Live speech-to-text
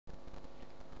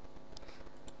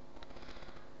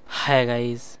Hi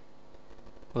guys,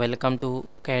 welcome to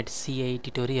CAD CA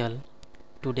tutorial.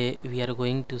 Today we are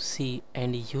going to see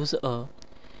and use a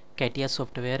CATIA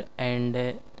software,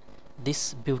 and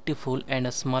this beautiful and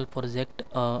a small project.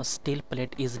 A steel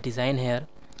plate is designed here.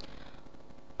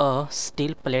 A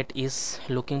steel plate is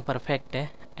looking perfect,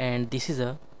 and this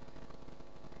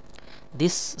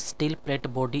steel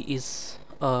plate body is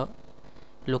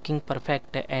looking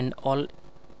perfect, and all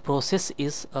process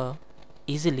is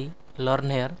easily learn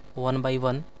here one by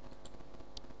one.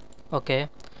 Okay,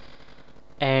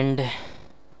 and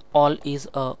all is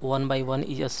one by one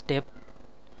is a step,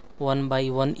 one by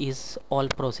one is all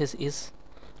process is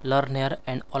learn here,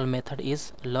 and all method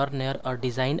is learn here.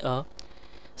 Design a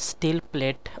steel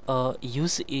plate,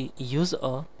 use a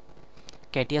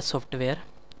CATIA software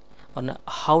on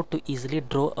how to easily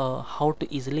draw, how to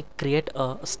easily create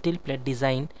a steel plate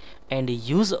design and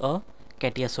use a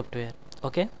CATIA software.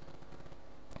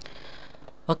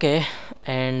 Okay,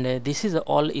 and this is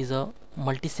all is a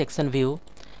multi-section view,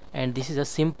 and this is a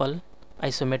simple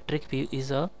isometric view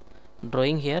is a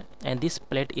drawing here, and this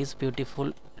plate is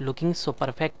beautiful looking so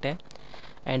perfect,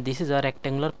 and this is a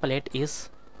rectangular plate is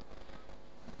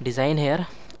design here.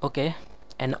 Okay,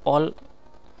 and all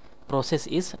process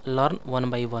is learn one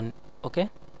by one. Okay,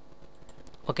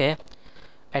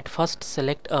 at first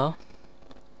select a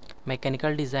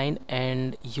mechanical design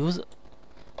and use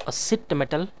a sheet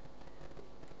metal.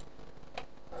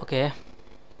 Okay,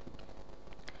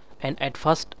 and at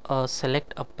first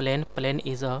select a plane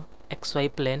is a XY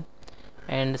plane,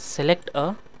 and select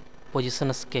a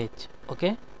position sketch.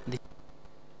 Okay,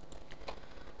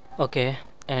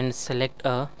 and select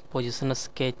a position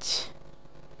sketch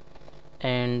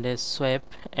and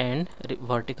swipe and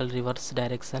vertical reverse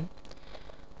direction.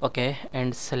 Okay,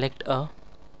 and select a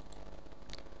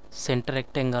center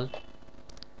rectangle.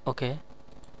 Okay,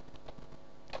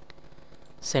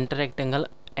 center rectangle,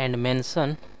 and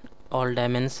mention all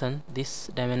dimension, this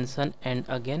dimension and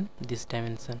again this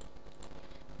dimension.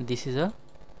 This is a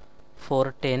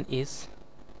 410 is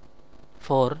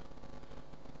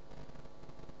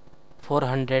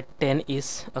 410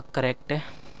 is a correct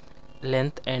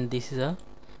length, and this is a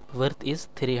width is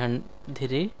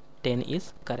 310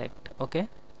 is correct. Okay,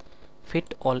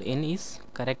 fit all in is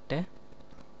correct,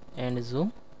 and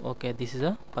zoom. Okay, this is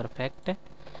a perfect,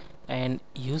 and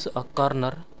use a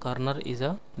corner is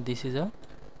a, this is a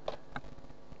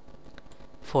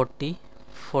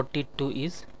 42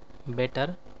 is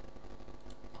better.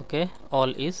 Okay,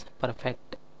 all is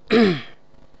perfect.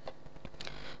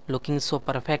 Looking so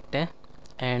perfect,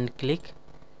 and click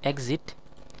exit.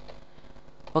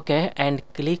 Okay, and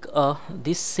click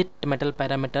this sheet metal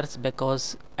parameters,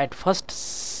 because at first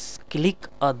click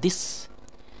this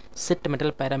sheet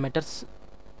metal parameters,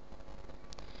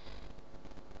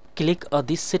 click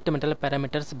this sheet metal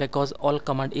parameters, because all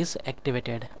command is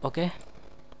activated. Okay,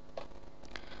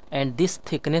 and this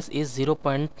thickness is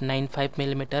 0.95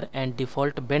 millimeter, and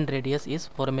default bend radius is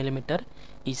 4 millimeter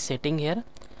is setting here.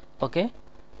 Okay,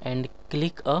 and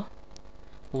click a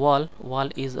wall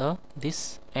is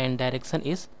this, and direction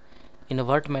is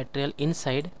invert material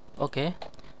inside. Okay,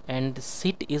 and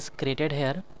sheet is created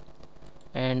here,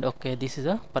 and okay, this is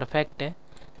a perfect,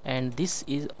 and this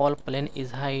is all plane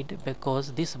is hide,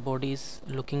 because this body is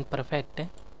looking perfect.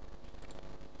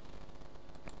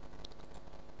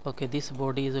 Okay, this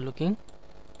body is looking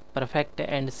perfect,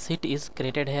 and sheet is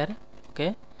created here.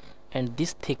 Okay, and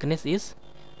this thickness is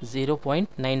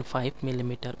 0.95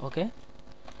 millimeter. Okay,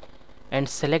 and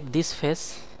select this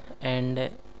face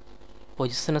and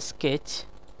position sketch,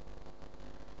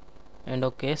 and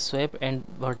okay, swipe and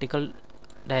vertical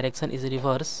direction is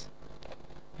reverse,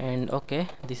 and okay,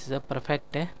 this is a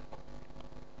perfect,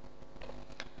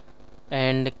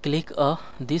 and click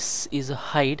this is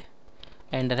hide,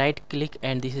 and right click,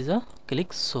 and this is a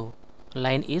click show.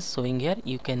 Line is showing here,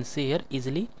 you can see here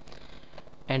easily,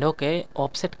 and okay,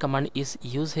 offset command is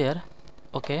used here.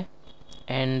 Okay,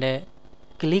 and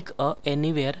click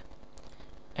anywhere,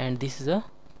 and this is a,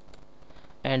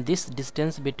 and this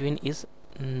distance between is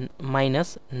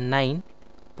minus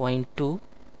 9.2.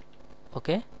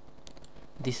 okay,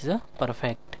 this is a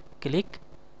perfect. Click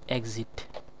exit.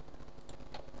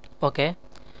 Okay,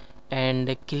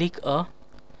 and click a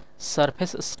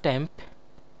surface stamp,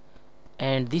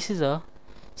 and this is a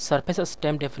surface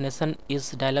stamp definition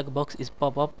is dialog box is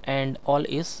pop up, and all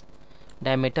is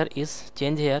diameter is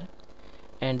change here,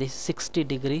 and this is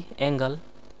 60-degree angle,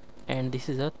 and this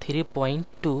is a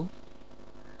 3.2.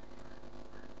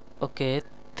 okay,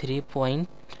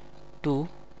 3.2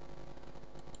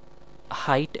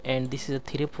 height, and this is a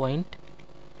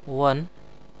 3.1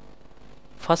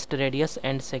 first radius,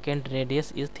 and second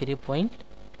radius is 3.2.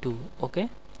 32. Okay,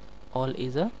 all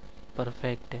is a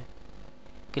perfect.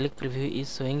 Click preview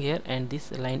is showing here, and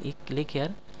this line is click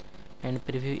here and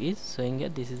preview is showing here.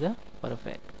 This is a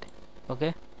perfect.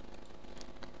 Okay,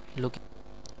 look.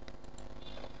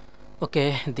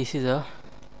 Okay, this is a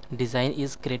design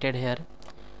is created here.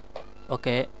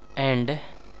 Okay, and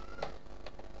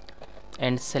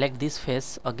select this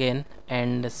face again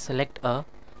and select a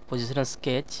positional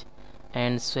sketch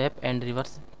and swap and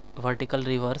reverse, vertical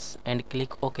reverse, and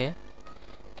click OK.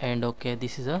 And okay,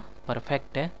 this is a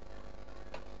perfect.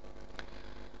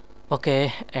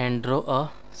 Okay, and draw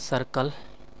a circle.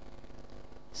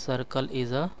 Circle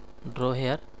is a draw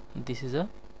here. This is a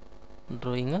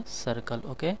drawing a circle.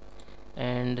 Okay,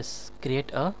 and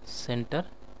create a center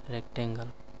rectangle.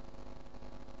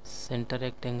 Center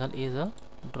rectangle is a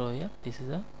draw here. This is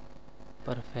a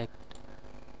perfect.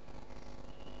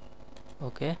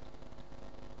 Okay,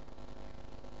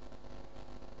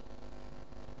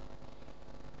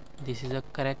 this is a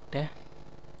correct.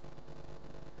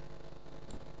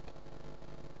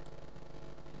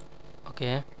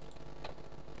 Okay,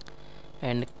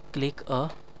 and click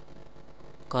a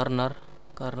corner.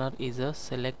 Corner is a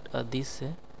select this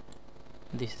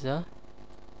is a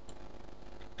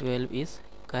 12 is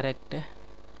correct.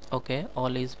 Okay,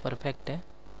 all is perfect.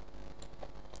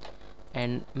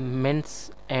 And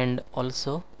means, and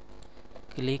also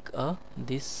click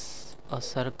this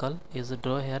circle is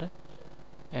draw here,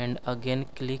 and again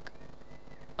click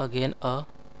again a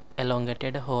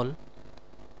elongated hole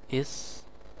is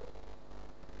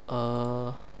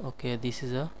okay, this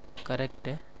is a correct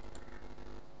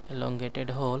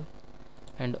elongated hole.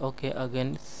 And okay,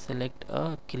 again select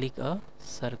click a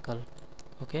circle.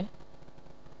 Okay,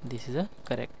 this is a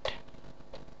correct.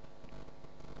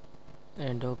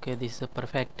 And okay, this is a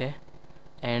perfect.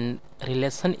 And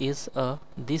relation is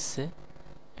this,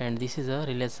 and this is a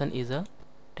relation is a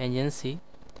tangency,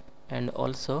 and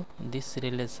also this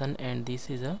relation and this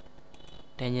is a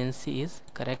tangency is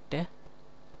correct.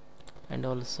 And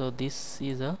also this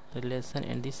is a relation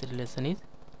and this relation is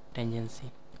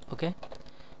tangency. Okay,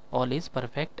 all is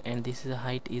perfect. And this is a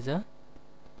height is a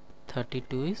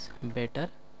 32 is better.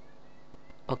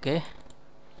 Okay,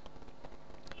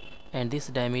 and this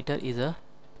diameter is a,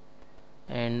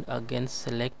 and again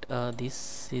select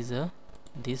this is a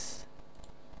this,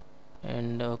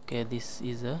 and okay, this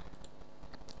is a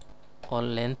all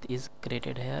length is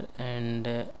created here,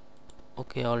 and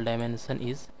okay, all dimension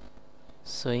is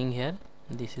showing here.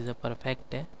 This is a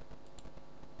perfect.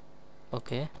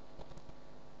 Okay,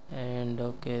 and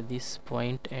okay, this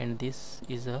point and this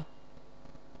is a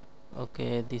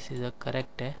okay, this is a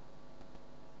correct.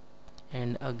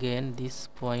 And again this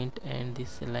point and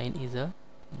this line is a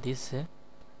this is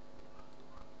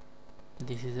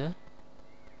a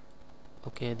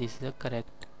okay, this is a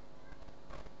correct.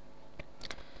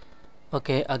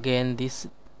 Okay, again this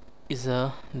is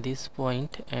a this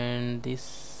point and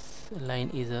this line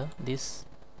is a this,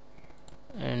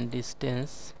 and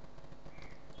distance,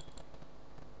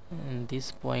 and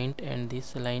this point and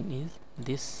this line is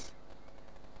this.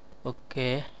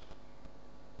 Okay,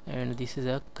 and this is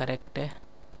a correct.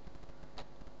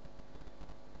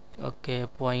 Okay,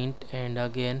 point, and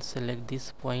again select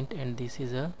this point and this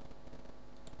is a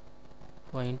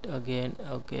point again.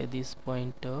 Okay, this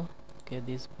point okay,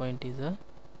 this point is a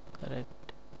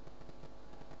correct.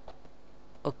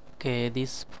 Okay,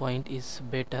 this point is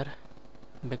better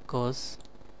because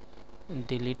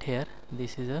delete here,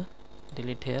 this is a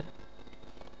delete here,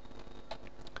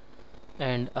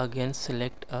 and again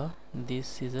select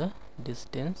this is a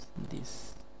distance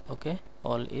this. Okay,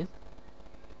 all is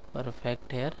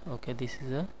perfect here. Okay, this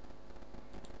is a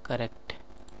correct.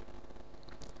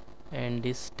 And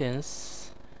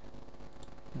distance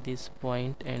this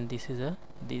point and this is a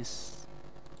this.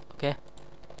 Okay,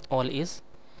 all is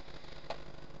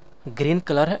green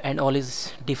color and all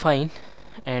is defined,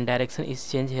 and direction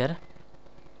is changed here.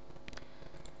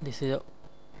 This is a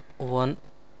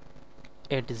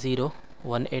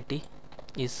 180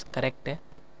 is correct,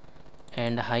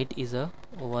 and height is a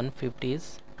 150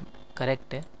 is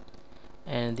correct,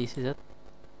 and this is a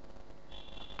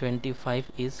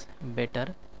 25 is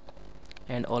better,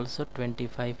 and also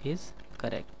 25 is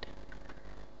correct.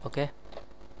 Okay,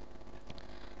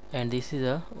 and this is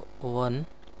a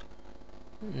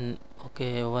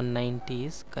 190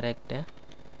 is correct.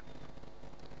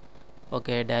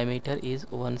 Okay, diameter is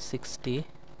 160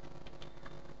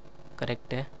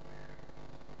 correct,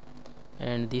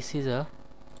 and this is a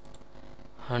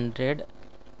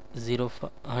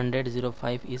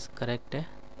 105 is correct,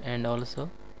 and also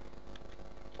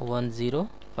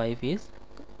 105 is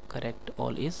correct.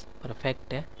 All is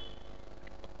perfect.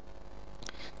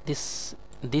 this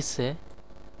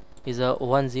is a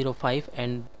 105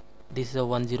 and this is a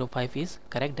 105 is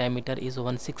correct. Diameter is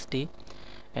 160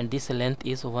 and this length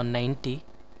is 190.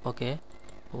 Okay,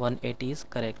 180 is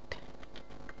correct,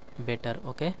 better.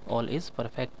 Okay, all is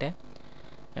perfect,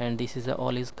 and this is a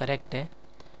all is correct,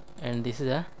 and this is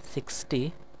a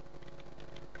 60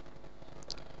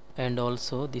 and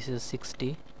also this is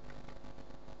 60.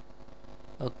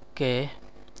 Okay,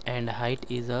 and height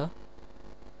is a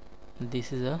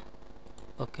this is a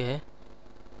okay,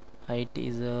 height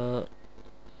is a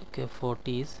okay,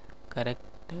 40 is correct.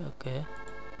 Okay,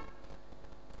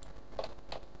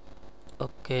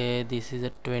 okay, this is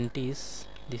a 20s,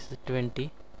 this is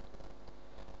 20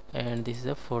 and this is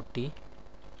a 40.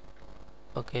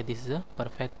 Okay, this is a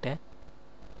perfect,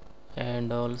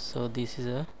 and also this is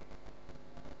a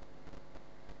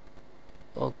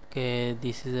okay,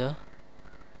 this is a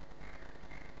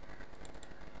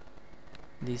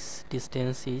this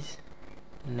distance is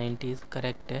 90 is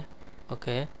correct.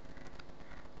 Okay,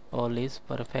 all is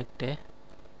perfect,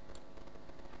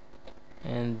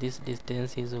 and this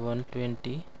distance is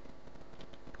 120.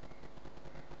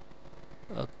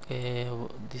 Okay,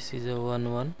 this is a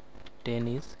 110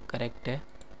 is correct.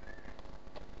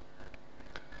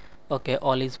 Okay,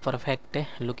 all is perfect,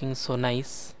 looking so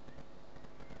nice.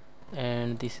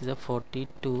 And this is a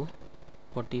 42,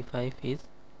 45 is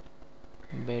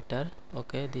better.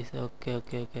 Okay, this is okay,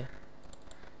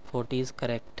 40 is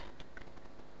correct.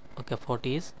 Okay,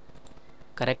 40 is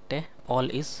correct, all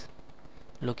is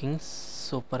looking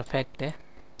so perfect,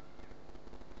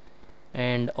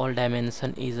 and all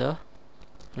dimension is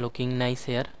looking nice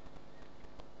here,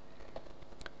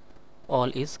 all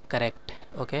is correct.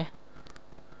 Okay,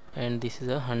 and this is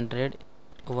a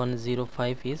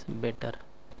 105 is better.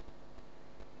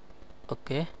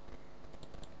 Okay,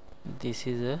 this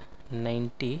is a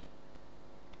 92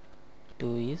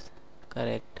 is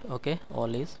correct. Okay,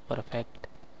 all is perfect,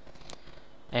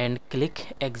 and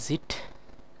click exit.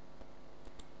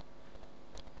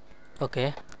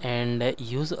 Okay, and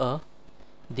use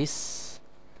this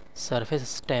surface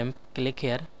stamp, click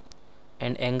here,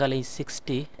 and angle is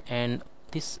 60 and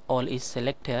this all is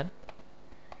select here.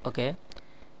 Okay,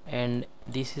 and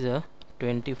this is a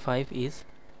 25 is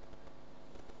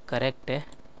correct,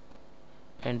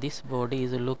 and this body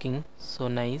is looking so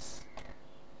nice.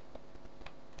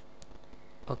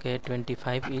 Okay,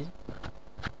 25 is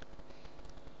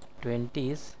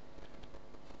 20 is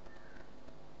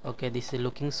okay, this is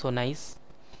looking so nice,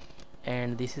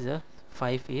 and this is a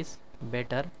 5 is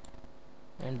better,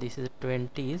 and this is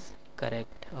 20 is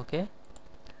correct. Okay,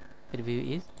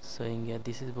 preview is showing here,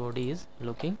 this is body is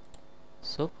looking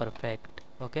so perfect.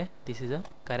 Okay, this is a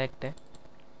correct,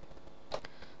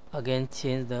 again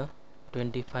change the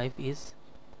 25 is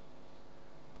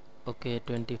okay,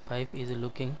 25 is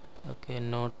looking okay,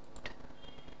 not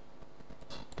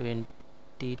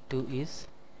 22 is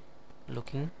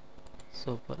looking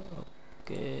super.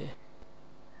 Okay,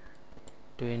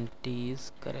 20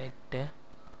 is correct.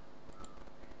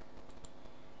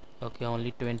 Okay,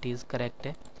 only 20 is correct,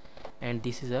 and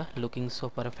this is a looking so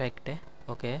perfect.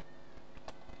 Okay,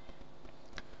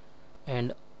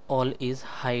 and all is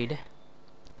hide.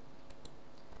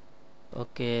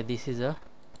 Okay, this is a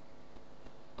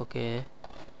okay,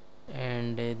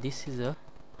 and this is a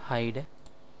hide.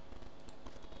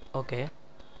 Okay,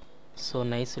 so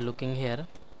nice looking here,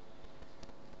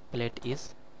 plate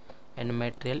is, and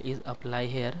material is apply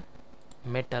here,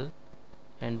 metal,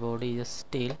 and body is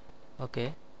steel.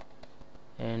 Okay,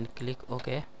 and click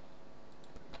OK.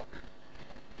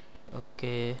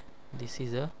 Okay, this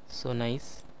is a so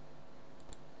nice.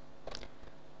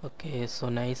 Okay, so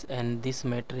nice, and this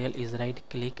material is right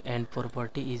click and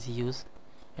property is used,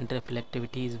 and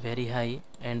reflectivity is very high,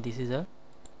 and this is a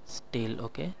steel.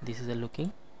 Okay, this is a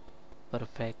looking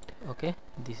perfect. Okay,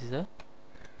 this is a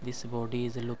this body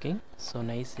is looking so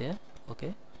nice here.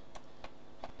 Okay,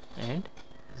 and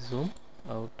zoom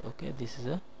out. Okay, this is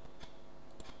a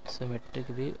symmetric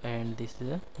view, and this is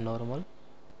a normal.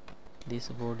 This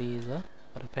body is a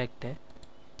perfect,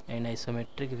 and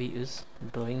isometric view is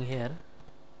drawing here,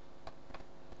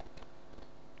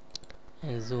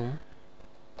 and zoom.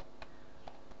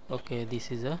 Okay,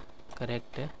 this is a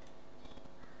correct.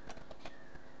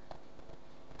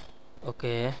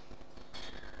 Okay,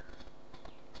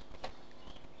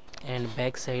 and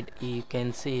back side you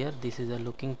can see here, this is a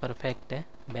looking perfect.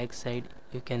 Back side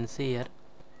you can see here,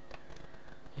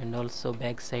 and also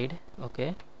back side.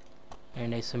 Okay,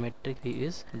 and isometric view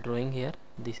is drawing here,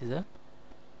 this is a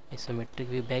isometric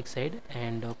view back side,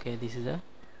 and okay, this is a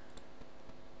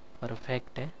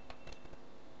perfect,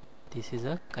 this is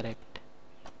a correct.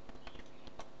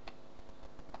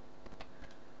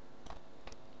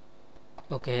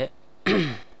 Okay.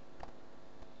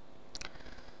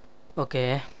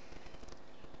 Okay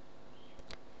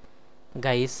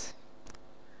guys,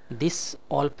 this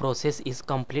all process is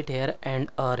complete here, and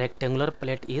a rectangular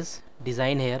plate is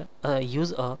designed here.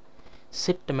 Use a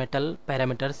sheet metal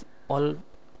parameters, all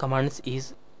commands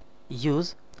is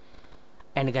use.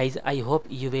 And guys, I hope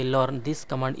you will learn this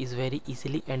command is very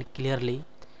easily and clearly.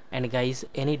 And guys,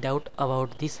 any doubt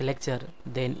about this lecture,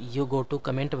 then you go to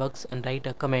comment box and write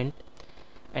a comment.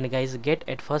 And guys, get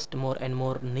at first more and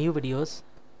more new videos.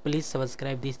 Please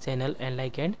subscribe this channel and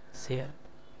like and share.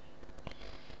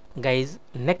 Guys,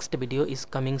 next video is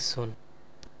coming soon.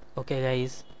 Okay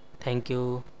guys, thank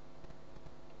you.